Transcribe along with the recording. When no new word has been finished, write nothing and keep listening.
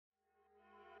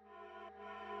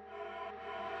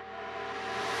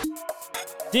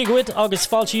Dígwit agus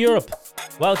Fáilte Europe.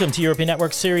 Welcome to European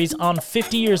Network's series on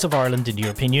 50 years of Ireland in the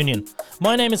European Union.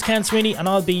 My name is Ken Sweeney and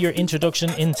I'll be your introduction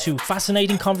into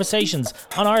fascinating conversations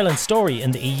on Ireland's story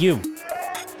in the EU.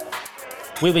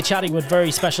 We'll be chatting with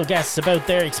very special guests about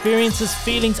their experiences,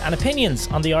 feelings and opinions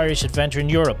on the Irish adventure in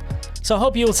Europe. So I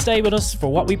hope you will stay with us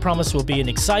for what we promise will be an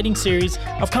exciting series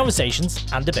of conversations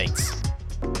and debates.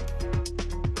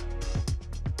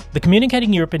 The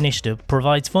Communicating Europe initiative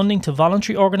provides funding to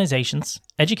voluntary organisations,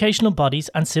 educational bodies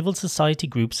and civil society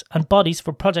groups and bodies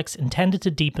for projects intended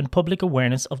to deepen public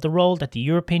awareness of the role that the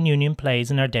European Union plays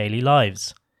in our daily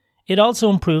lives. It also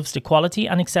improves the quality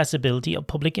and accessibility of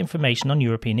public information on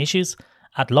European issues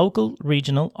at local,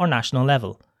 regional or national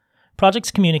level.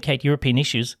 Projects communicate European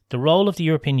issues, the role of the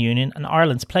European Union and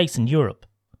Ireland's place in Europe.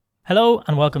 Hello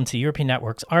and welcome to European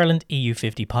Network's Ireland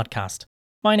EU50 podcast.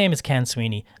 My name is Ken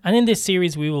Sweeney, and in this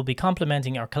series we will be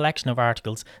complementing our collection of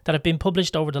articles that have been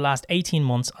published over the last 18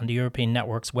 months on the European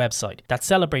Network's website that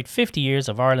celebrate 50 years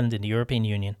of Ireland in the European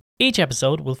Union. Each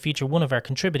episode will feature one of our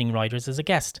contributing writers as a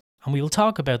guest, and we will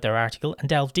talk about their article and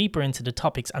delve deeper into the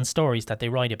topics and stories that they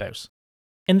write about.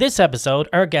 In this episode,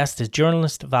 our guest is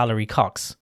journalist Valerie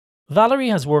Cox. Valerie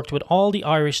has worked with all the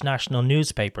Irish national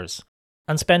newspapers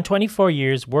and spent 24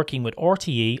 years working with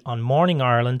RTE on Morning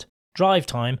Ireland, Drive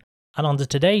Time, and on the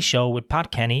Today Show with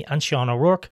Pat Kenny and Sean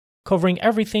O'Rourke, covering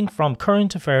everything from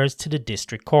current affairs to the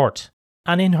District Court.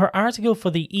 And in her article for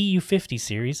the EU50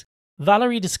 series,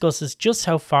 Valerie discusses just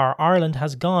how far Ireland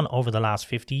has gone over the last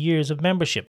 50 years of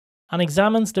membership and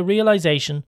examines the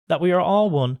realisation that we are all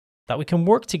one, that we can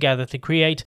work together to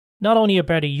create not only a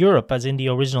better Europe as in the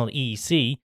original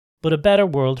EEC, but a better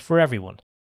world for everyone.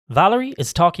 Valerie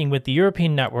is talking with the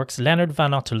European Network's Leonard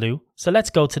Van Otterloo, so let's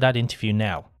go to that interview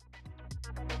now.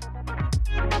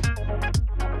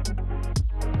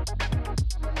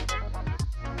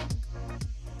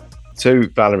 So,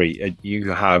 Valerie, you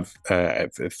have a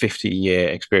 50-year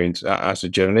experience as a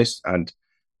journalist and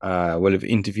will have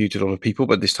interviewed a lot of people,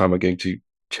 but this time we're going to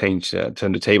turn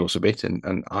the tables a bit,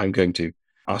 and I'm going to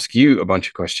ask you a bunch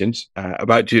of questions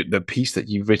about the piece that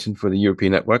you've written for the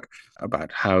European Network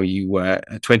about how you were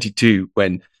 22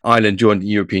 when Ireland joined the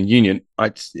European Union.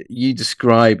 You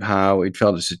describe how it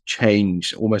felt as a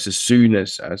change almost as soon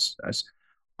as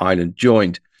Ireland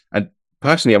joined. And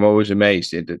personally, I'm always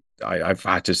amazed that I've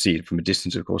had to see it from a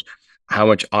distance, of course, how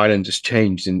much Ireland has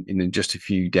changed in just a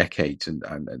few decades, and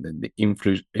the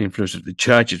influence of the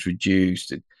church has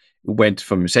reduced. It went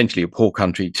from essentially a poor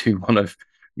country to one of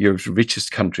Europe's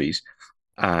richest countries.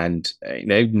 And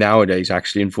nowadays,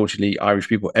 actually, unfortunately, Irish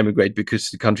people emigrate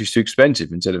because the country's too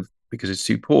expensive instead of because it's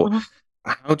too poor.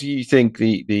 Mm-hmm. How do you think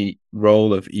the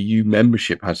role of EU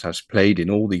membership has played in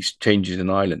all these changes in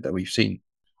Ireland that we've seen?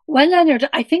 Well, Leonard,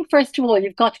 I think first of all,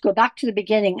 you've got to go back to the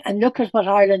beginning and look at what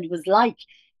Ireland was like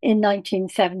in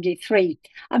 1973.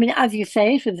 I mean, as you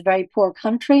say, it was a very poor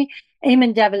country.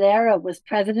 Eamon de Valera was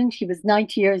president. He was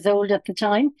 90 years old at the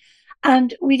time.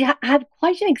 And we had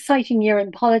quite an exciting year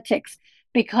in politics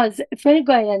because Fine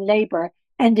Gael and Labour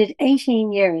ended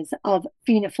 18 years of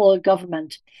Fianna Fáil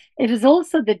government. It was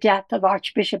also the death of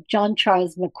Archbishop John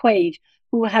Charles McQuaid,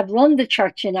 who had run the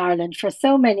church in Ireland for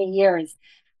so many years.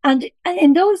 And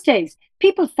in those days,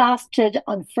 people fasted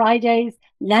on Fridays,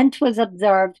 Lent was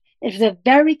observed. It was a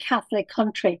very Catholic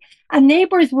country. And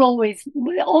neighbours were always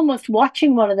almost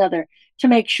watching one another to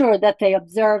make sure that they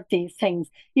observed these things.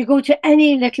 You go to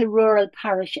any little rural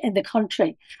parish in the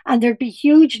country and there'd be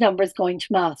huge numbers going to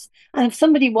Mass. And if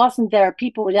somebody wasn't there,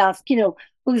 people would ask,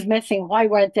 who's missing? Why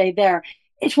weren't they there?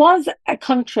 It was a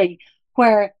country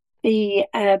where the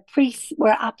priests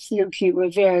were absolutely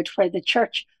revered, where the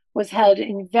church was held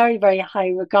in very, very high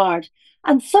regard.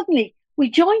 And suddenly we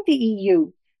joined the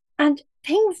EU and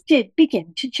things did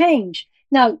begin to change.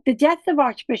 Now, the death of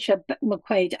Archbishop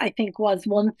McQuaid, I think, was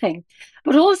one thing.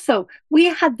 But also, we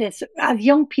had this, as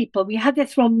young people, we had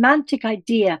this romantic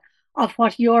idea of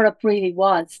what Europe really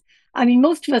was. I mean,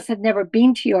 most of us had never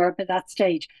been to Europe at that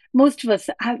stage. Most of us,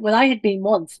 I had been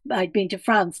once, I'd been to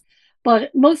France,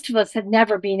 but most of us had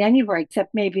never been anywhere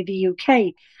except maybe the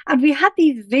UK. And we had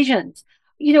these visions,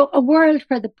 a world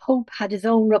where the Pope had his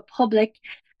own republic,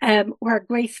 where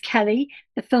Grace Kelly,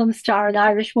 the film star, an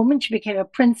Irish woman, she became a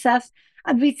princess.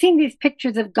 And we'd seen these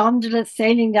pictures of gondolas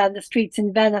sailing down the streets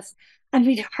in Venice. And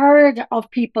we'd heard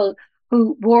of people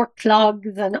who wore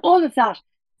clogs and all of that.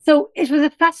 So it was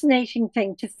a fascinating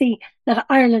thing to see that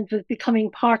Ireland was becoming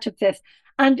part of this.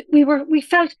 And we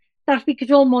felt that we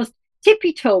could almost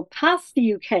tippy-toe past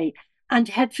the UK and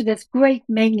head for this great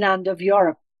mainland of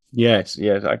Europe. Yes,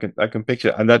 I can picture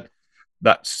it. And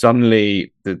that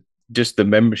suddenly the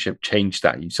membership changed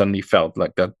that. You suddenly felt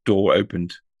like that door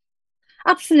opened.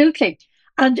 Absolutely.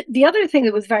 And the other thing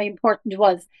that was very important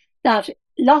was that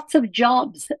lots of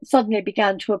jobs suddenly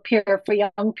began to appear for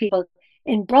young people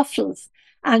in Brussels.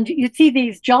 And you'd see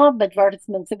these job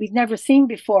advertisements that we'd never seen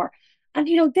before. And,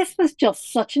 this was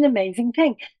just such an amazing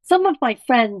thing. Some of my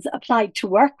friends applied to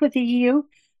work with the EU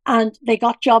and they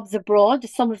got jobs abroad.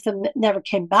 Some of them never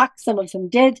came back, some of them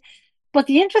did. But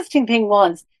the interesting thing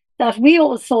was that we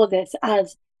all saw this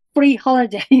as free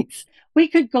holidays. We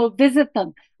could go visit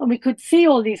them and we could see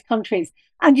all these countries.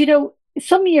 And,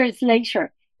 some years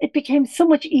later, it became so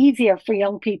much easier for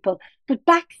young people. But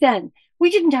back then, we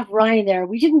didn't have Ryanair,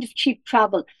 we didn't have cheap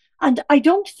travel. And I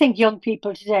don't think young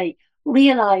people today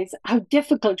realize how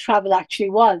difficult travel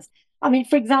actually was. I mean,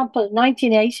 for example,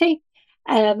 1980,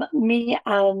 me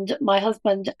and my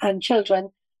husband and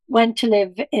children went to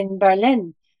live in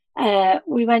Berlin.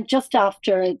 We went just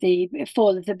after the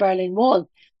fall of the Berlin Wall.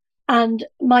 And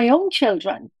my own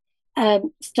children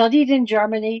studied in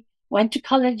Germany, went to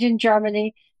college in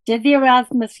Germany, did the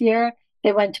Erasmus year.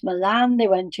 They went to Milan, they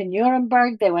went to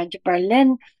Nuremberg, they went to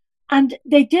Berlin, and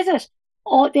they did it.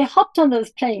 They hopped on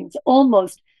those planes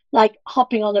almost like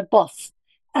hopping on a bus.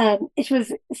 It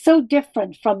was so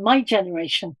different from my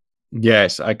generation.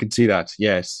 Yes, I can see that.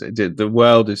 Yes, the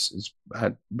world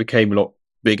became a lot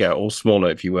bigger or smaller,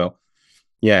 if you will.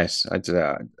 Yes,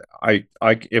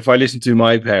 if I listen to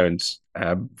my parents,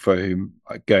 for whom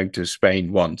going to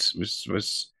Spain once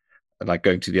was like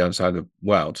going to the other side of the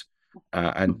world,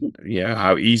 and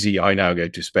how easy I now go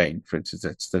to Spain, for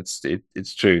instance,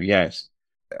 it's true. Yes,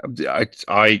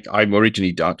 I'm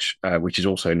originally Dutch, which is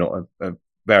also not a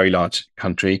very large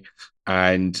country.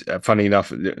 And funny enough,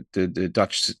 the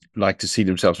Dutch like to see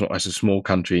themselves not as a small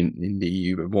country in the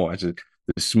EU, but more as the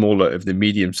smaller of the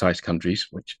medium-sized countries,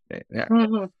 which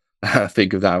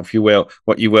think of that if you will,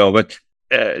 what you will. But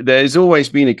there's always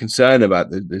been a concern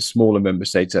about the smaller member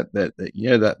states that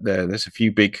there's a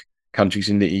few big countries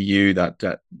in the EU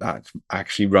that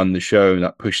actually run the show and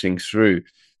that push things through.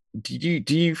 Do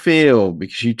you feel,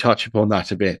 because you touch upon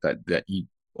that a bit, that you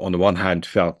on the one hand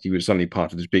felt you were suddenly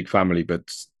part of this big family, but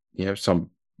some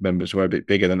members were a bit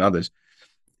bigger than others.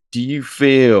 Do you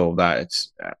feel that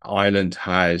Ireland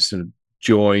has sort of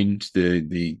joined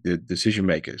the decision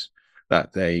makers,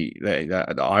 that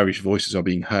that the Irish voices are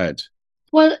being heard?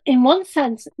 Well, in one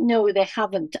sense, no, they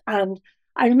haven't. And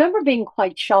I remember being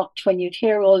quite shocked when you'd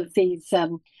hear all of these,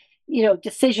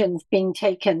 decisions being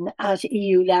taken at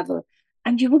EU level,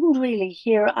 and you wouldn't really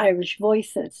hear Irish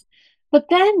voices. But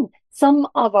then some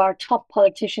of our top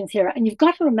politicians here, and you've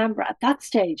got to remember at that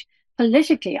stage,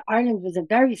 politically, Ireland was a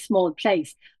very small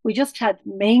place. We just had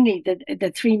mainly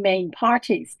the three main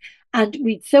parties, and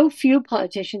we'd so few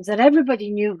politicians that everybody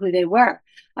knew who they were.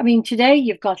 I mean, today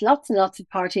you've got lots and lots of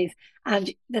parties,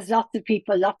 and there's lots of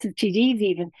people, lots of TDs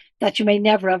even, that you may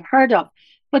never have heard of.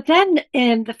 But then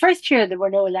in the first year, there were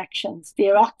no elections.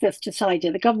 The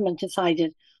the government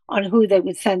decided on who they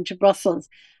would send to Brussels.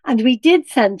 And we did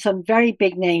send some very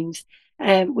big names.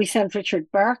 We sent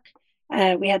Richard Burke,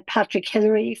 we had Patrick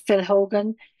Hillary, Phil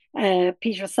Hogan,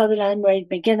 Peter Sutherland, Mairead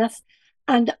McGuinness.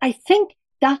 And I think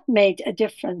that made a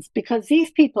difference because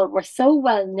these people were so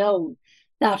well known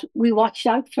that we watched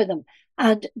out for them.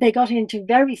 And they got into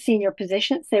very senior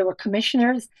positions. They were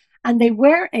commissioners and they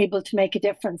were able to make a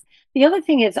difference. The other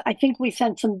thing is, I think we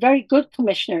sent some very good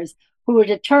commissioners who were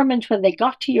determined when they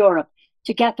got to Europe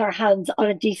to get their hands on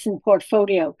a decent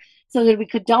portfolio so that we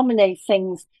could dominate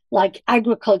things like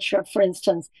agriculture, for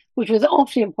instance, which was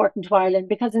awfully important to Ireland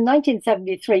because in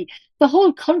 1973, the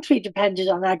whole country depended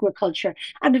on agriculture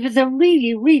and it was a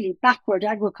really, really backward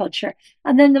agriculture.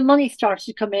 And then the money started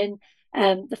to come in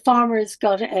and the farmers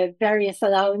got various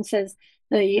allowances.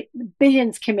 The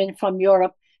billions came in from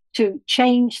Europe to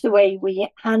change the way we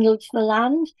handled the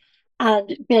land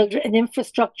and build an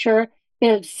infrastructure,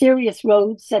 build serious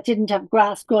roads that didn't have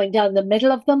grass going down the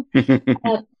middle of them.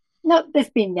 No, there's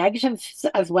been negatives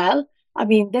as well. I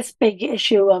mean, this big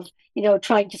issue of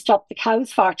trying to stop the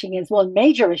cows farting is one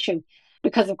major issue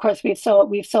because, of course, we've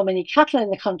so many cattle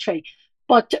in the country,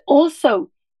 but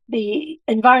also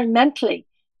environmentally,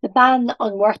 the ban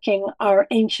on working our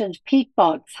ancient peat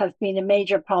bogs has been a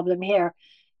major problem here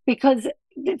because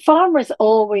the farmers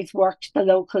always worked the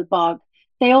local bog.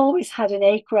 They always had an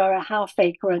acre or a half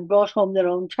acre and brought home their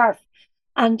own turf.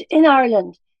 And in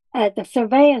Ireland, the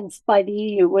surveillance by the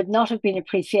EU would not have been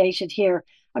appreciated here.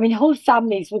 I mean, whole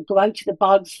families would go out to the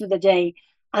bogs for the day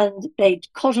and they'd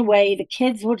cut away. The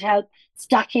kids would help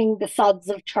stacking the sods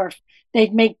of turf.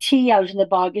 They'd make tea out in the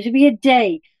bog. It'd be a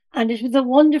day. And it was a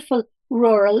wonderful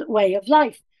rural way of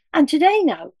life. And today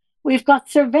now, we've got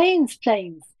surveillance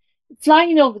planes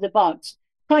flying over the bogs,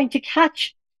 trying to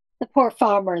catch the poor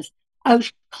farmers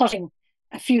out cutting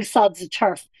a few sods of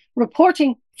turf,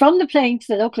 reporting from the plane to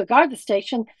the local Garda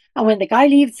station. And when the guy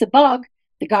leaves the bog,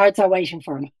 the guards are waiting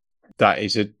for him. That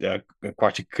is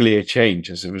quite a clear change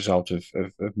as a result of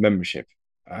membership.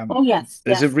 Oh yes,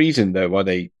 There's a yes. reason though why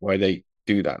they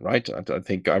do that, right? I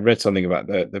think I read something about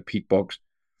the peat bogs,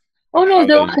 Oh no, how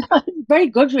there they. are very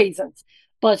good reasons,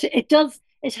 but it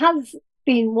has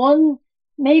been one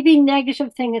maybe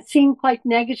negative thing. It's seen quite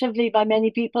negatively by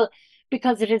many people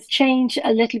because it has changed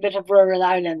a little bit of rural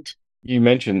Ireland. You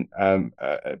mentioned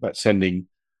about sending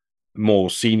more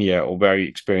senior or very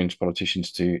experienced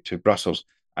politicians to Brussels,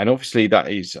 and obviously that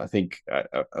is, I think,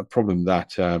 a problem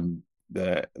that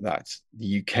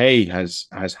the UK has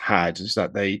had, is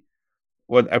that they,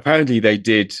 well, apparently they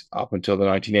did up until the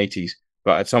 1980s,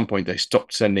 but at some point they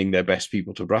stopped sending their best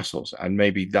people to Brussels, and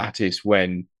maybe that is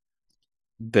when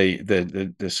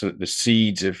the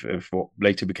seeds of what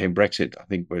later became Brexit, I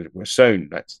think, were sown.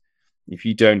 That if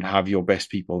you don't have your best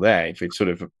people there, if it's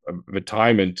sort of a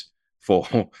retirement for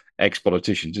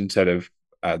ex-politicians instead of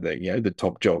the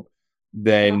top job,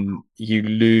 then you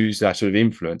lose that sort of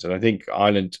influence. And I think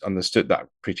Ireland understood that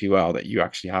pretty well, that you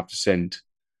actually have to send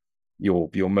your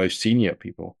most senior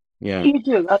people. Yeah. You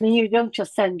do. I mean, you don't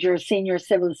just send your senior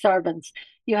civil servants.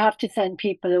 You have to send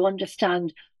people who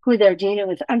understand who they're dealing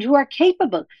with and who are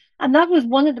capable. And that was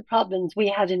one of the problems we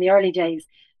had in the early days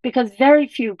because very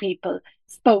few people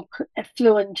spoke a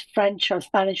fluent French or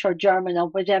Spanish or German or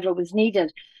whatever was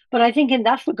needed. But I think in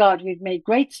that regard, we've made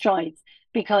great strides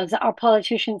because our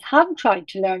politicians have tried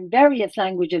to learn various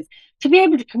languages to be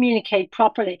able to communicate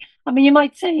properly. I mean, you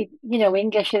might say,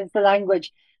 English is the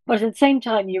language, but at the same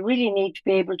time, you really need to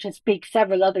be able to speak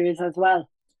several others as well.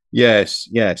 Yes,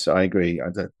 yes, I agree.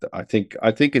 I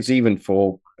think it's even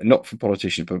for, not for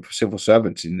politicians, but for civil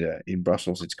servants in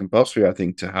Brussels. It's compulsory, I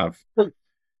think, to have. Well,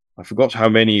 I forgot how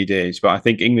many it is, but I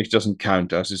think English doesn't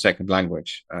count as a second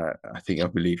language. I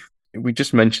believe we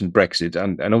just mentioned Brexit,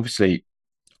 and obviously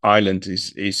Ireland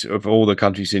is of all the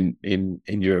countries in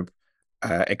Europe,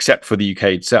 except for the UK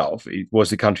itself, it was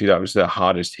the country that was the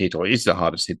hardest hit, or is the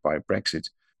hardest hit by Brexit.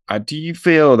 Do you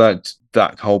feel that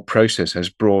that whole process has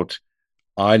brought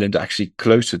Ireland actually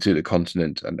closer to the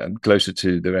continent and closer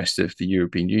to the rest of the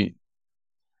European Union?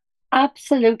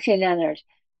 absolutely, Leonard,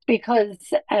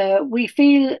 because we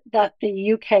feel that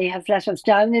the UK has let us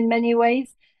down in many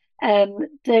ways.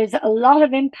 There's a lot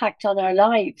of impact on our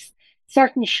lives.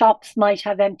 Certain shops might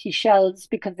have empty shelves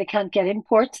because they can't get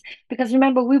imports. Because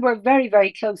remember, we were very,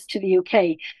 very close to the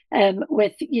UK,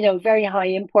 with very high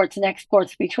imports and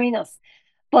exports between us.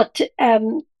 But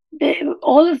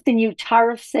all of the new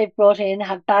tariffs they've brought in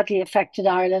have badly affected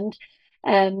Ireland.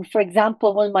 For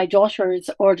example, one of my daughters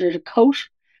ordered a coat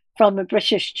from a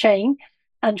British chain,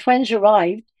 and when it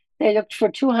arrived, they looked for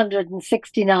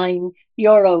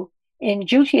 €269 in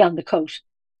duty on the coat,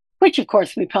 which of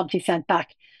course we promptly sent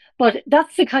back. But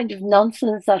that's the kind of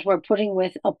nonsense that we're putting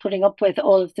up with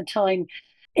all of the time.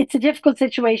 It's a difficult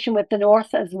situation with the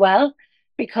North as well,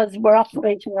 because we're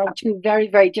operating on two very,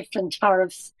 very different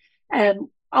tariffs.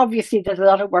 Obviously, there's a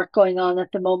lot of work going on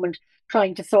at the moment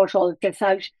trying to sort all of this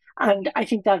out. And I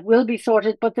think that will be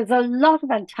sorted, but there's a lot of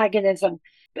antagonism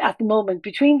at the moment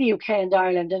between the UK and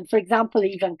Ireland. And for example,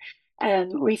 even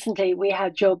recently we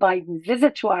had Joe Biden's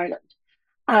visit to Ireland.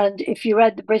 And if you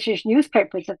read the British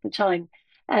newspapers at the time,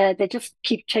 they just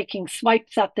keep taking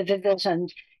swipes at the visit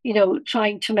and,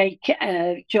 trying to make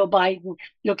Joe Biden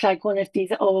look like one of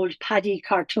these old Paddy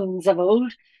cartoons of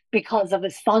old because of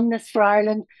his fondness for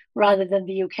Ireland rather than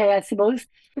the UK, I suppose.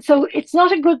 So it's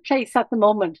not a good place at the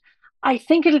moment. I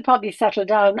think it'll probably settle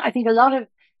down. I think a lot of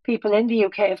people in the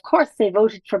UK, of course, they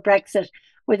voted for Brexit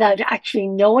without actually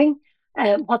knowing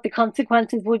what the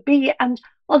consequences would be. And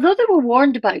although they were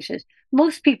warned about it,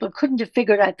 most people couldn't have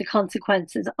figured out the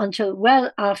consequences until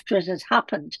well after it had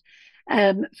happened.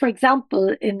 For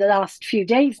example, in the last few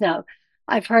days now,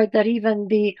 I've heard that even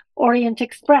the Orient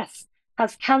Express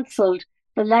has cancelled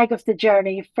the leg of the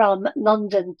journey from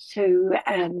London to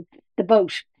the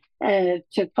boat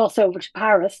to cross over to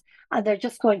Paris. And they're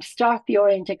just going to start the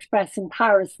Orient Express in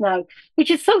Paris now, which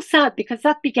is so sad because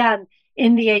that began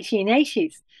in the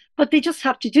 1880s. But they just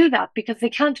have to do that because they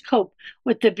can't cope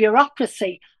with the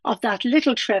bureaucracy of that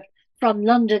little trip from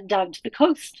London down to the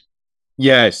coast.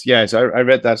 Yes, yes, I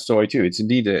read that story too. It's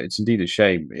indeed a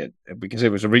shame, because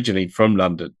it was originally from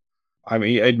London. I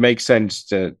mean, it makes sense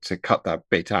to cut that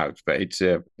bit out, but it's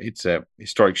a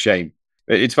historic shame.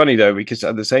 It's funny though, because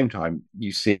at the same time,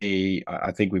 you see,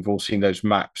 I think we've all seen those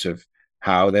maps of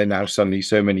how there are now suddenly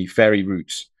so many ferry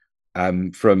routes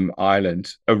from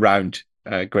Ireland around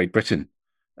Great Britain,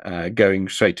 going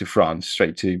straight to France,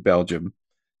 straight to Belgium.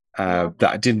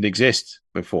 that didn't exist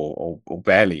before, or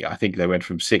barely. I think they went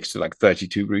from 6 to like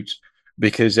 32 routes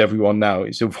because everyone now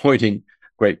is avoiding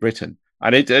Great Britain.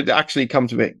 And it actually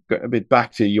comes a bit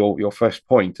back to your first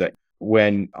point that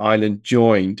when Ireland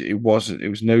joined, it was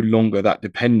no longer that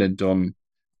dependent on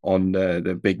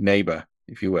the big neighbor,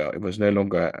 if you will. It was no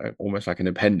longer almost like an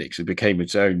appendix. It became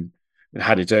its own. It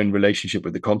had its own relationship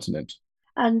with the continent.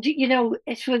 And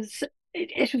it was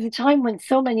a time when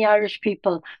so many Irish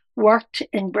people worked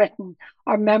in Britain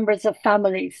or members of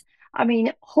families. I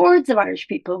mean, hordes of Irish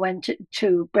people went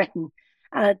to Britain.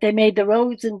 They made the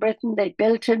roads in Britain, they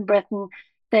built in Britain,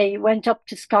 they went up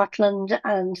to Scotland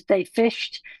and they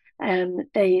fished.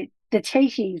 The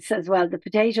taties as well, the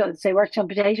potatoes, they worked on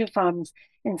potato farms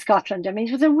in Scotland. I mean,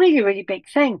 it was a really, really big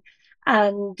thing.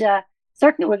 And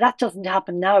certainly, well, that doesn't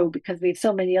happen now because we have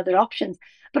so many other options.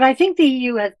 But I think the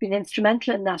EU has been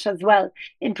instrumental in that as well,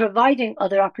 in providing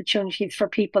other opportunities for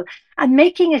people and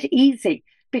making it easy.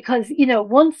 Because,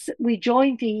 once we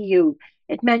joined the EU,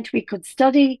 it meant we could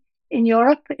study in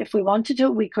Europe if we wanted to,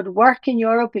 we could work in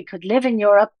Europe, we could live in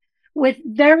Europe with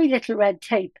very little red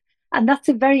tape. And that's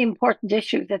a very important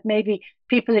issue that maybe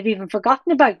people have even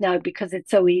forgotten about now because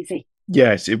it's so easy.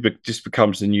 Yes, just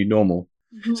becomes the new normal.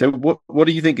 Mm-hmm. So what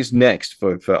do you think is next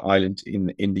for Ireland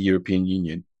in the European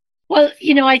Union? Well,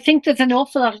 I think there's an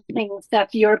awful lot of things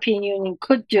that the European Union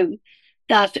could do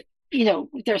that,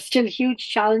 there's still huge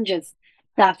challenges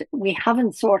that we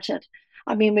haven't sorted.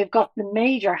 I mean, we've got the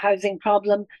major housing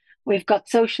problem, we've got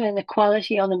social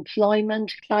inequality,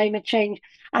 unemployment, climate change,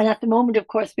 and at the moment, of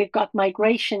course, we've got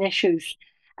migration issues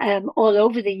all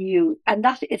over the EU, and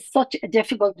that is such a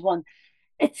difficult one.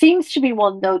 It seems to be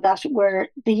one, though, that where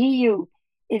the EU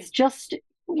is just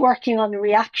working on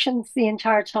reactions the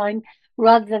entire time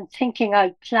rather than thinking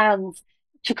out plans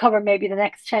to cover maybe the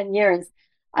next 10 years.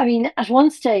 I mean, at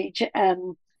one stage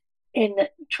in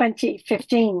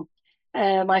 2015,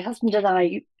 my husband and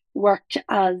I worked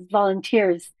as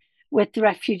volunteers with the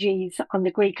refugees on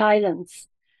the Greek islands.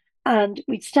 And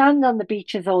we'd stand on the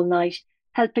beaches all night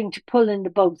helping to pull in the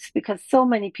boats because so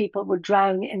many people would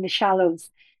drown in the shallows.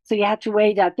 So you had to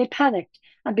wade out. They panicked.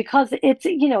 And because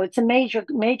it's a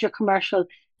major commercial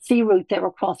sea route they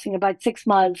were crossing, about 6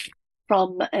 miles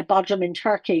from Bodrum in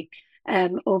Turkey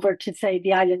over to, say,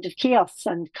 the island of Chios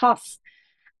and Kos.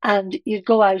 And you'd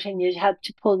go out and you'd help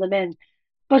to pull them in.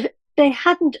 But they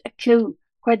hadn't a clue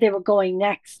where they were going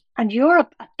next. And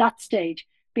Europe at that stage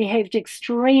behaved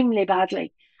extremely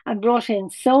badly and brought in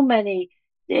so many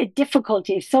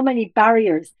difficulties, so many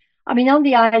barriers. I mean, on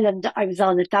the island I was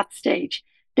on at that stage,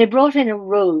 they brought in a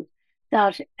rule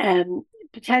that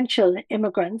potential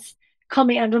immigrants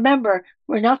coming, and remember,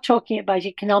 we're not talking about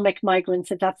economic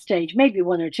migrants at that stage, maybe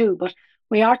one or two, but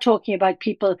we are talking about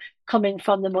people coming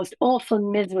from the most awful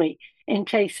misery in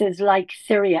places like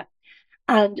Syria.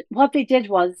 And what they did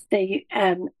was they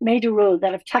made a rule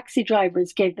that if taxi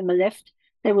drivers gave them a lift,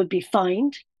 they would be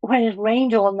fined. When it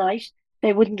rained all night,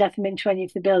 they wouldn't let them into any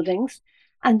of the buildings.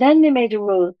 And then they made a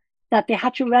rule that they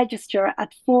had to register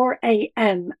at 4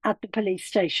 a.m. at the police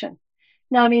station.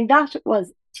 Now, I mean, that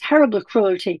was terrible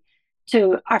cruelty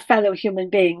to our fellow human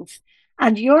beings.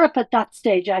 And Europe at that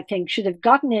stage, I think, should have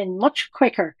gotten in much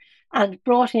quicker and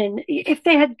brought in, if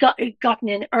they had gotten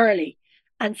in early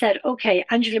and said, okay,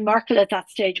 Angela Merkel at that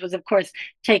stage was, of course,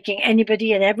 taking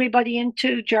anybody and everybody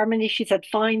into Germany. She said,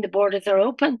 fine, the borders are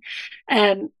open.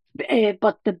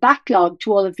 But the backlog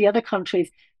to all of the other countries,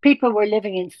 people were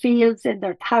living in fields in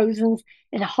their thousands,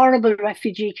 in horrible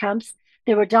refugee camps.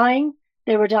 They were dying.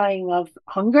 They were dying of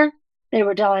hunger. They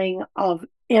were dying of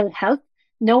ill health,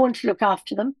 no one to look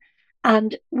after them.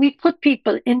 And we put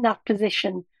people in that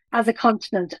position as a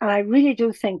continent. And I really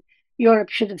do think Europe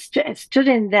should have stood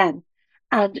in then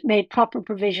and made proper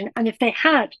provision. And if they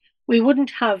had, we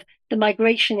wouldn't have the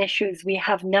migration issues we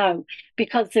have now,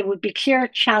 because there would be clear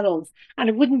channels and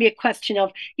it wouldn't be a question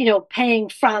of, paying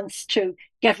France to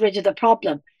get rid of the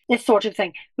problem, this sort of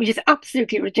thing, which is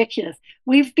absolutely ridiculous.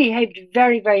 We've behaved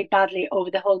very, very badly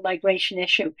over the whole migration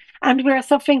issue, and we're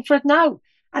suffering for it now.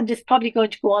 And it's probably going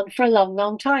to go on for a long,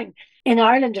 long time. In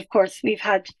Ireland, of course, we've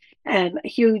had a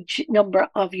huge number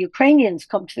of Ukrainians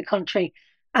come to the country,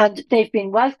 and they've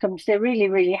been welcomed. They really,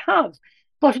 really have.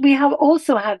 But we have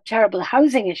also had terrible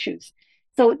housing issues.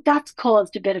 So that's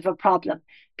caused a bit of a problem.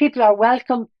 People are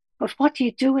welcome, but what do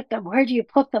you do with them? Where do you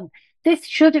put them? This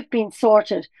should have been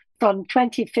sorted from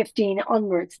 2015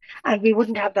 onwards, and we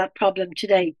wouldn't have that problem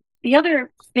today. The other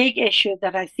big issue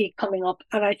that I see coming up,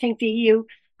 and I think the EU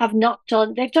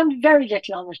they've done very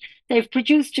little on it. They've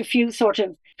produced a few sort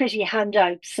of pretty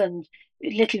handouts and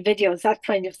little videos, that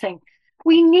kind of thing.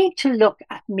 We need to look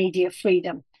at media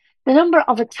freedom. The number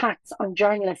of attacks on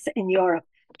journalists in Europe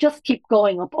just keep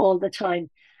going up all the time.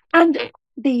 And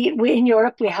in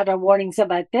Europe, we had our warnings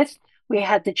about this. We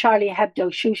had the Charlie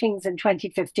Hebdo shootings in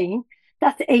 2015.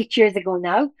 That's 8 years ago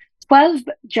now. 12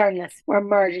 journalists were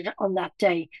murdered on that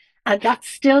day, and that's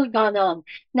still gone on.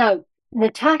 Now, an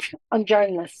attack on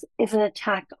journalists is an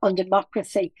attack on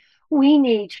democracy. We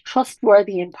need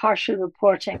trustworthy, impartial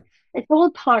reporting. It's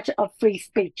all part of free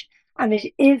speech, and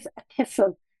it is a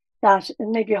thistle that,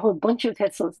 and maybe a whole bunch of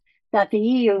thistles, that the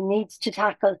EU needs to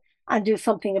tackle and do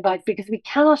something about, because we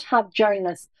cannot have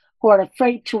journalists who are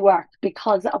afraid to work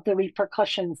because of the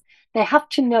repercussions. They have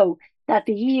to know that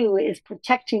the EU is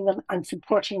protecting them and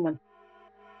supporting them.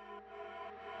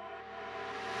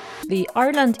 The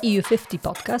Ireland EU50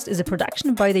 podcast is a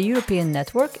production by the European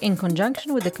Network in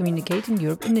conjunction with the Communicating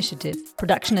Europe initiative.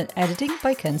 Production and editing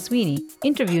by Ken Sweeney.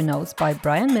 Interview notes by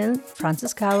Brian Milne,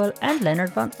 Francis Cowell and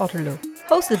Leonard van Otterloo.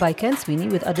 Hosted by Ken Sweeney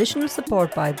with additional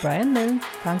support by Brian Milne,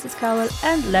 Francis Cowell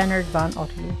and Leonard van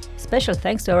Otterloo. Special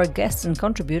thanks to our guests and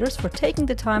contributors for taking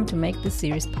the time to make this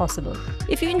series possible.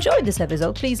 If you enjoyed this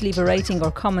episode, please leave a rating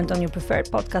or comment on your preferred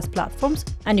podcast platforms,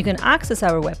 and you can access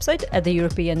our website at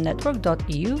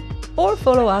theeuropeannetwork.eu or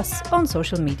follow us on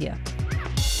social media.